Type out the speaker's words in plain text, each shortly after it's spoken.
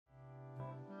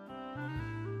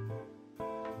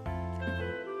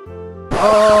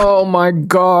Oh my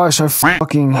gosh, I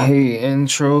fucking hate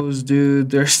intros, dude.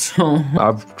 They're so...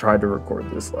 I've tried to record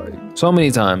this like so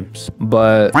many times,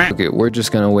 but okay, we're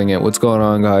just gonna wing it. What's going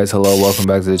on, guys? Hello, welcome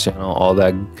back to the channel. All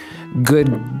that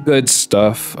good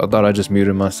stuff. I thought I just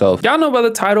muted myself. Y'all know by the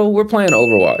title, we're playing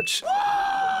Overwatch.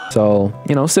 So,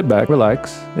 you know, sit back,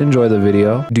 relax, enjoy the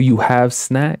video. Do you have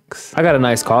snacks? I got a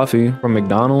nice coffee from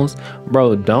McDonald's.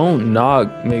 Bro, don't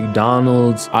knock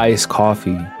McDonald's iced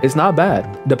coffee. It's not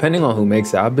bad, depending on who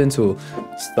makes it. I've been to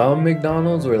some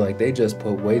McDonald's where like they just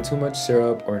put way too much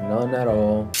syrup or none at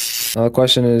all. Now the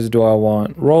question is, do I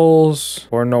want rolls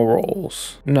or no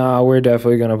rolls? Nah, we're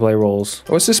definitely gonna play rolls.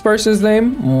 What's this person's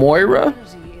name? Moira?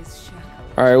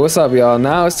 All right, what's up, y'all?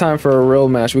 Now it's time for a real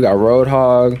match. We got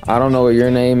Roadhog. I don't know what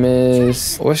your name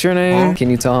is. What's your name? Can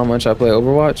you tell how much I play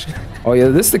Overwatch? Oh yeah,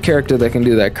 this is the character that can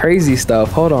do that crazy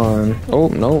stuff. Hold on. Oh,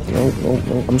 no.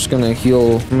 I'm just gonna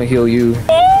heal. I'm gonna heal you.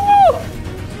 Oh!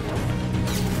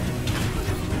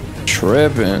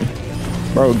 Tripping.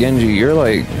 Bro, Genji, you're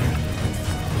like...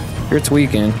 You're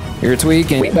tweaking. You're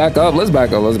tweaking. Back up. Let's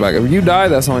back up. Let's back up. If you die,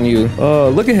 that's on you.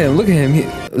 Look at him. Look at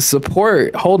him.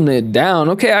 Support holding it down.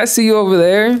 Okay, I see you over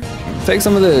there. Take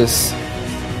some of this.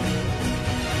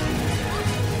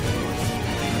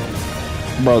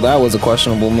 Bro, that was a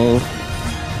questionable move.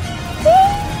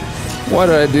 Why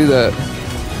did I do that?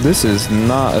 This is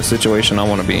not a situation I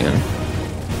want to be in.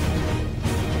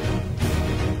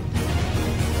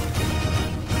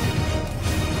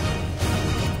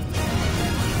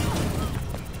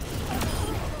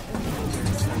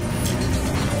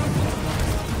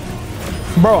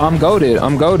 Bro, I'm goated.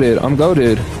 I'm goated. I'm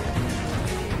goated.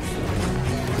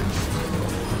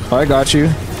 Oh, I got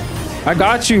you. I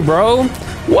got you, bro.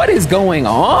 What is going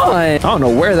on? I don't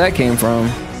know where that came from.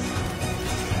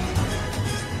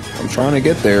 I'm trying to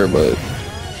get there, but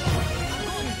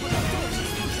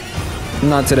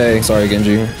not today. Sorry,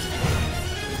 Genji.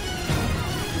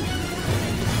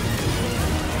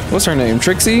 What's her name?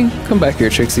 Trixie? Come back here,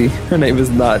 Trixie. Her name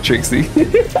is not Trixie.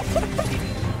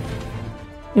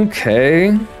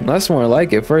 Okay, that's more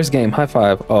like it. First game, high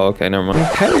five. Oh, okay, never mind.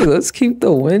 Okay, let's keep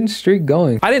the win streak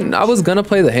going. I was gonna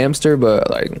play the hamster, but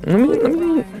like,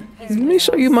 let me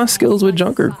show you my skills with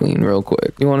Junker Queen real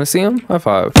quick. You wanna see him? High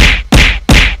five.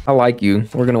 I like you.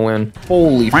 We're gonna win.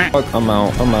 Holy fuck, I'm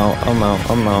out.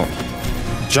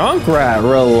 Junkrat,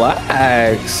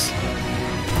 relax.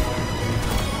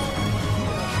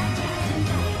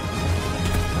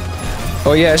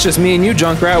 Oh yeah, it's just me and you,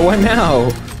 Junkrat. What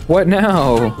now? What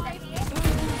now?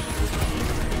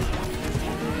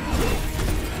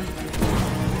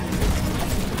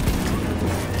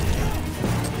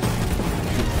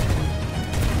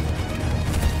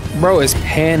 Bro is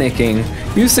panicking.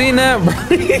 You seen that,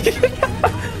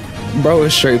 bro? Bro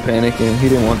is straight panicking. He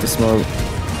didn't want the smoke.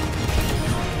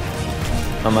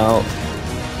 I'm out.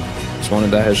 Just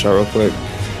wanted that headshot real quick.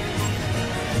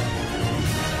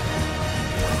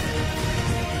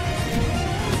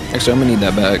 Actually, I'm gonna need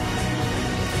that back.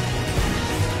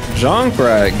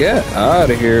 Junkrat, get out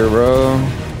of here, bro.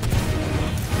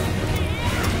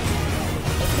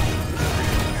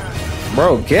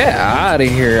 Bro, get out of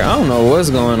here. I don't know what's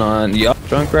going on. Yo,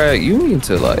 Junkrat, you need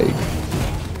to like...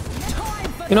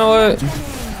 You know what?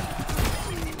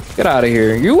 Get out of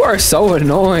here. You are so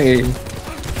annoying.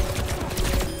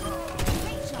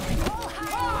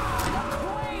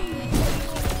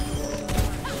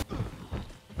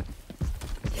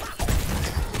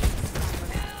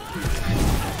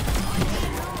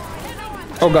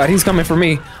 Oh god, he's coming for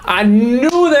me. I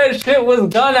knew that shit was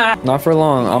gonna. Not for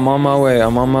long. I'm on my way.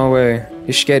 I'm on my way.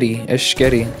 It's sketty. It's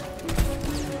sketty.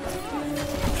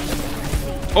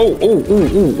 Oh,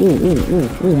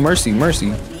 mercy,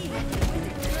 mercy.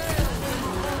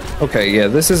 Okay, yeah,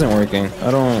 this isn't working. I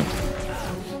don't...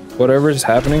 Whatever's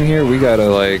happening here, we gotta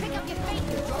like...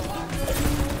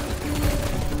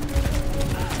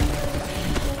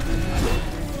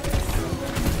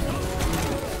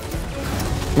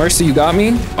 Mercy, you got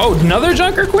me? Oh, another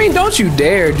Junker Queen? Don't you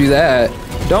dare do that.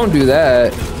 Don't do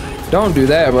that. Don't do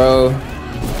that, bro.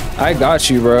 I got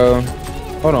you, bro.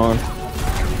 Hold on.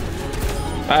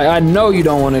 I know you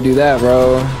don't want to do that,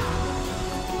 bro.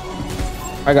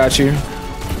 I got you.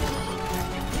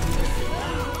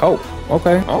 Oh,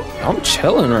 okay. Oh, I'm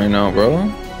chilling right now, bro.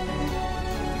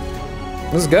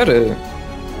 Let's get it.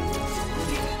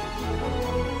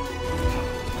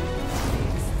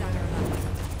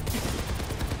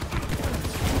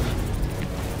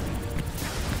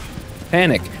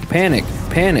 Panic, panic,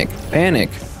 panic, panic.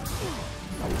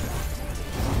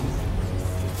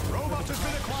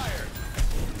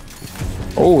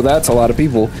 Oh, that's a lot of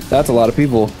people. That's a lot of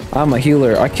people. I'm a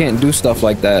healer. I can't do stuff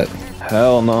like that.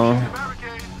 Hell no.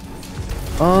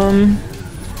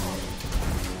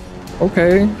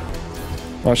 Okay.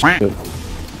 Oh shit.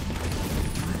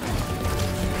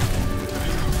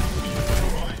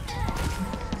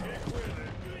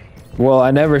 Well,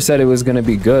 I never said it was gonna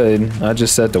be good. I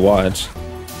just said to watch.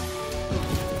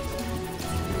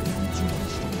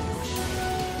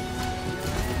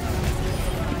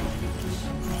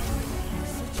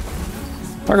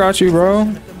 I got you,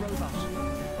 bro.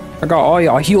 I got all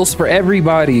y'all heals for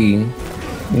everybody.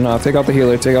 No, take out the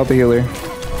healer. Take out the healer.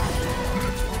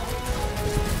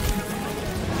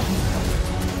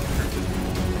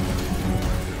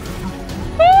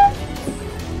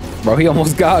 Bro, he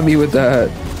almost got me with that.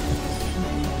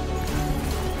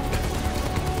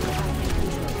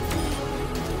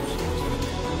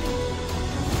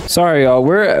 Sorry, y'all.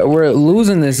 We're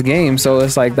losing this game, so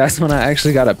it's like that's when I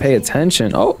actually gotta pay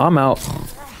attention. Oh, I'm out.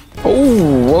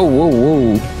 Oh, whoa, whoa,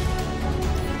 whoa.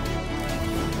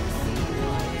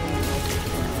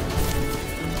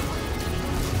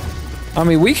 I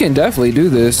mean, we can definitely do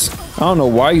this. I don't know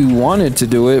why you wanted to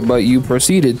do it, but you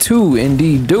proceeded to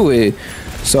indeed do it.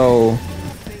 So,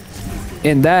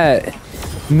 in that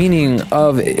meaning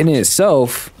of in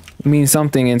itself means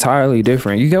something entirely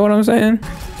different. You get what I'm saying?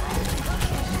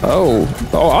 Oh,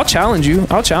 I'll challenge you.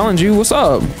 I'll challenge you. What's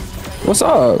up? What's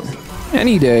up?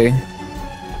 Any day.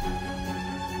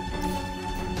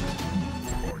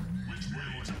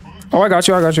 Oh, I got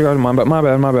you. I got you. My bad. My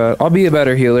bad. My bad. I'll be a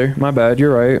better healer. My bad.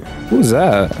 You're right. Who's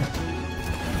that?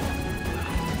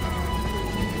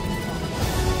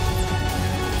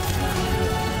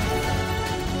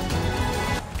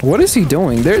 What is he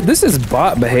doing? This is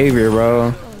bot behavior,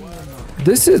 bro.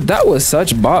 That was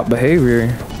such bot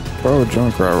behavior. Bro,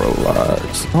 Junkrat,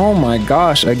 relax. Oh my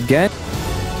gosh, again?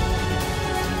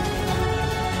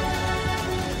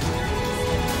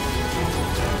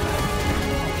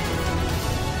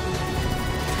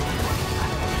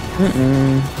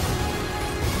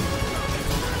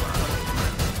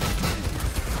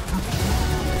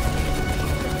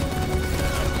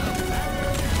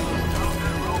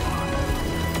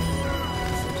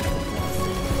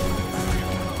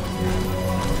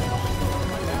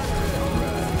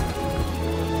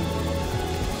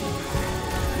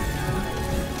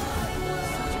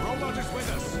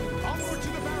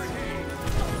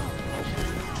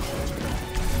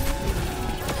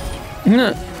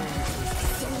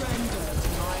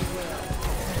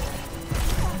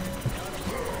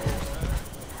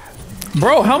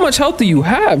 Bro, how much health do you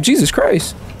have? Jesus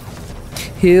Christ.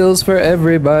 Heals for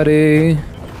everybody.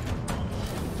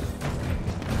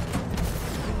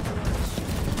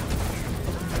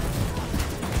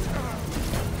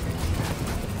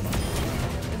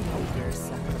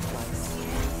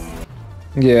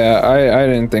 Yeah, I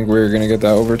didn't think we were gonna get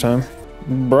that overtime.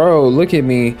 Bro, look at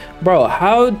me. Bro,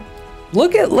 how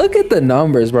look at the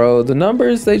numbers, bro. The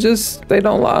numbers, they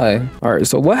don't lie. All right,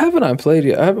 so what haven't I played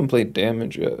yet? I haven't played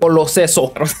damage yet. I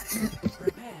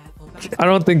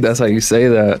don't think that's how you say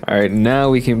that. All right, now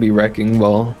we can be wrecking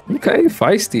ball. Okay,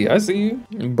 feisty. I see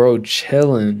you. Bro,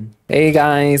 chilling. Hey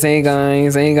guys, hey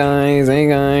guys, hey guys, hey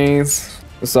guys.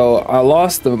 So I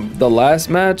lost the last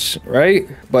match, right?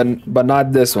 But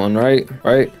not this one, right?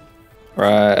 Right.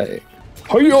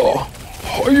 Hiya!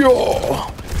 Hiya!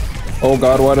 Oh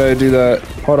God, why did I do that?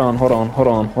 Hold on.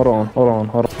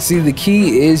 See, the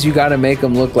key is you gotta make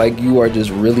them look like you are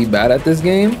just really bad at this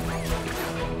game.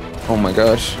 Oh my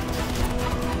gosh.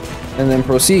 And then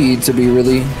proceed to be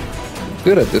really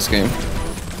good at this game.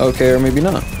 Okay, or maybe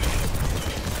not.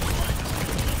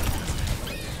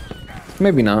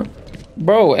 Maybe not.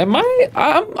 Bro,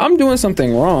 I'm doing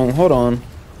something wrong. Hold on.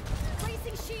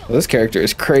 Oh, this character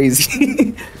is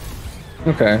crazy.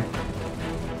 Okay.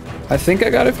 I think I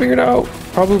got it figured out.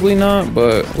 Probably not,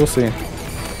 but we'll see.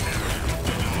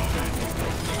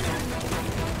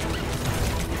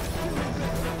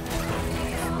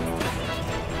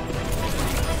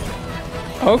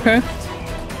 Okay.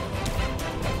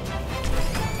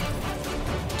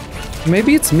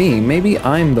 Maybe it's me. Maybe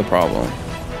I'm the problem.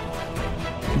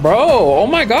 Bro, oh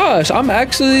my gosh. I'm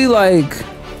actually like...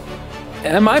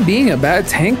 Am I being a bad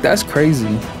tank? That's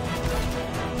crazy.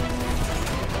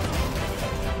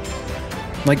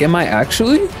 Like, am I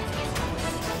actually?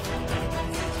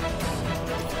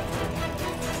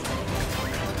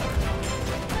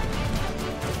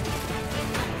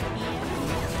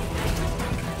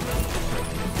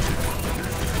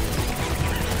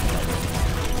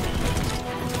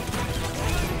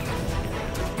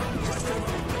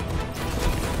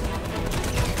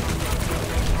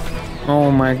 Oh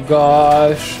my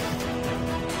gosh.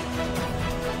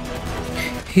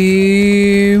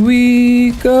 Here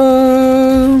we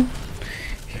go.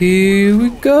 Here we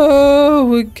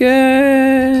go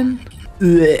again.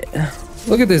 Blech.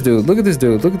 Look at this dude. Look at this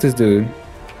dude. Look at this dude.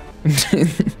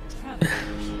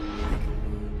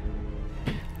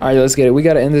 All right, let's get it. We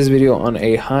got to end this video on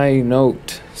a high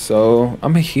note. So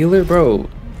I'm a healer, bro.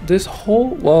 This whole,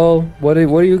 well,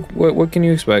 what can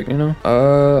you expect, you know?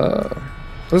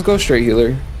 Let's go straight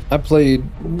healer. I played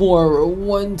war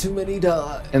one too many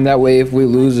times. And that way, if we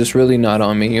lose, it's really not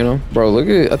on me, you know? Bro, look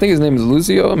at, I think his name is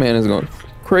Lucio. Man is going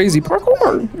crazy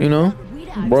parkour, you know?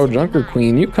 Bro, Junker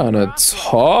Queen, you kind of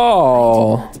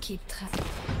tall.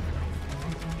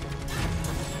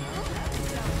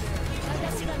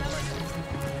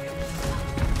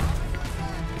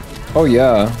 Oh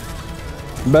yeah.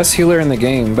 Best healer in the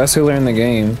game. Best healer in the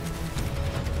game.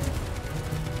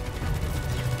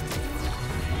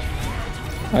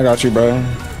 I got you, bro.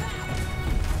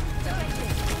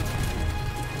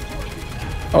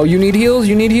 Oh, you need heals?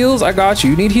 You need heals? I got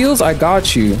you. You need heals? I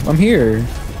got you. I'm here.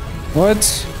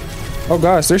 What? Oh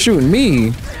gosh, they're shooting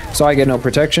me. So I get no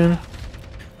protection?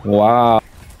 Wow.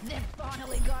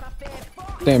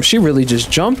 Damn, she really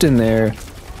just jumped in there.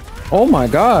 Oh my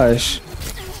gosh.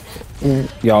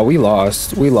 Y'all, we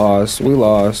lost. We lost. We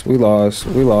lost. We lost.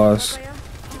 We lost.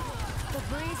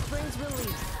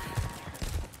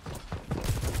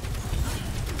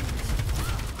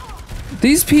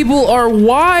 These people are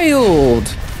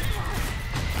wild.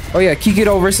 Oh yeah,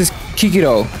 Kikido versus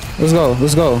Kikido. Let's go.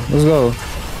 Let's go. Let's go.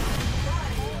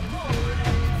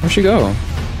 Where'd she go?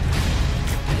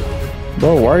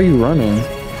 Bro, why are you running?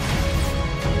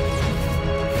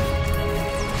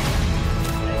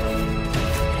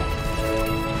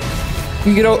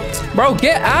 Kikido, bro,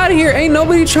 get out of here. Ain't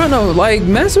nobody trying to like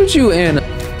mess with you, and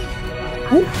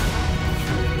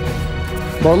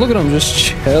bro, look at them just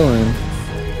chilling.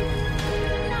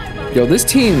 Yo, this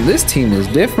team is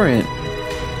different.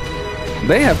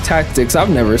 They have tactics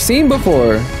I've never seen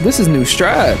before. This is new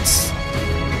strats.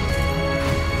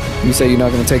 You say you're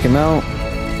not gonna take him out?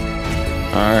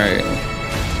 All right.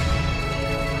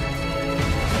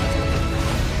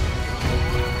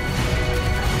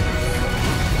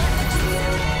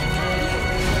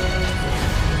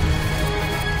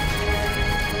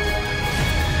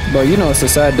 Bro, you know it's a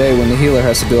sad day when the healer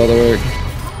has to do all the work.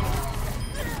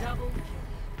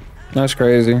 That's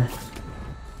crazy.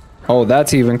 Oh,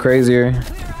 that's even crazier.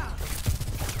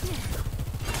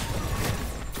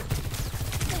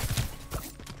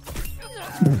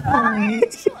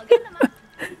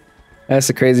 That's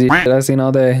the craziest shit I've seen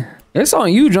all day. It's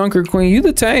on you, Junker Queen. You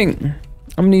the tank. I'm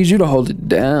gonna need you to hold it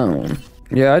down.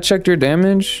 Yeah, I checked your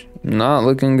damage. Not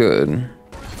looking good.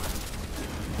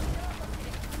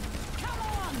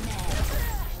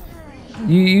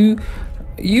 You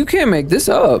can't make this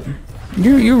up.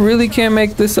 You really can't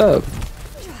make this up.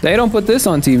 They don't put this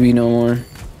on TV no more.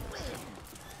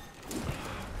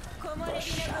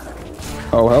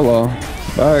 Oh, hello.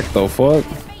 Back the fuck.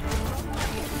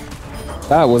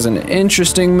 That was an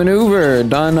interesting maneuver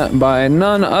done by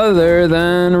none other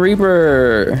than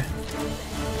Reaper.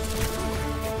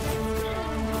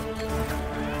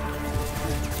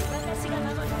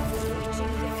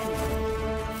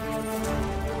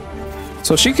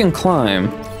 So she can climb.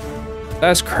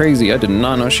 That's crazy. I did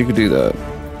not know she could do that.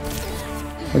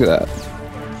 Look at that.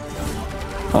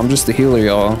 I'm just the healer,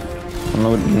 y'all. I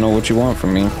don't know what you want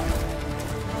from me.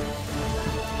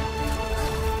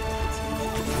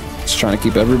 Just trying to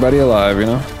keep everybody alive, you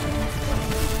know?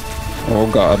 Oh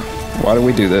god. Why did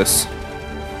we do this?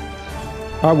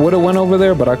 I would have went over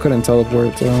there, but I couldn't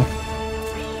teleport, so...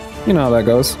 You know how that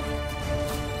goes.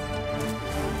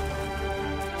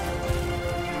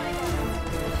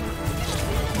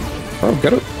 Bro,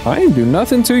 get up. I ain't do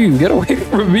nothing to you. Get away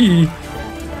from me.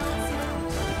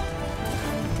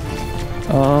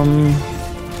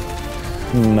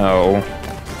 No.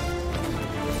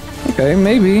 Okay,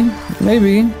 maybe.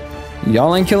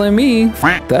 Y'all ain't killing me.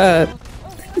 That.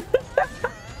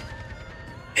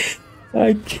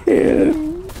 I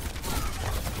can't.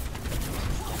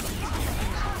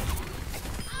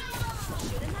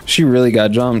 She really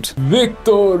got jumped.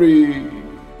 Victory!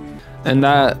 And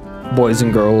that, boys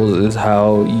and girls, is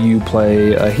how you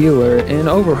play a healer in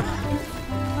Overwatch.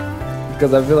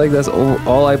 Because I feel like that's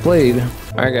all I played.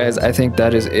 Alright guys, I think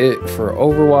that is it for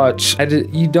Overwatch.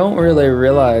 You don't really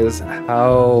realize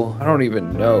how, I don't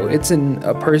even know. It's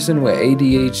a person with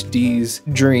ADHD's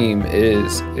dream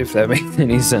is, if that makes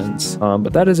any sense.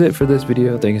 But that is it for this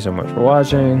video. Thank you so much for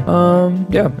watching.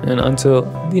 Yeah, and until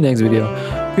the next video,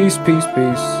 peace.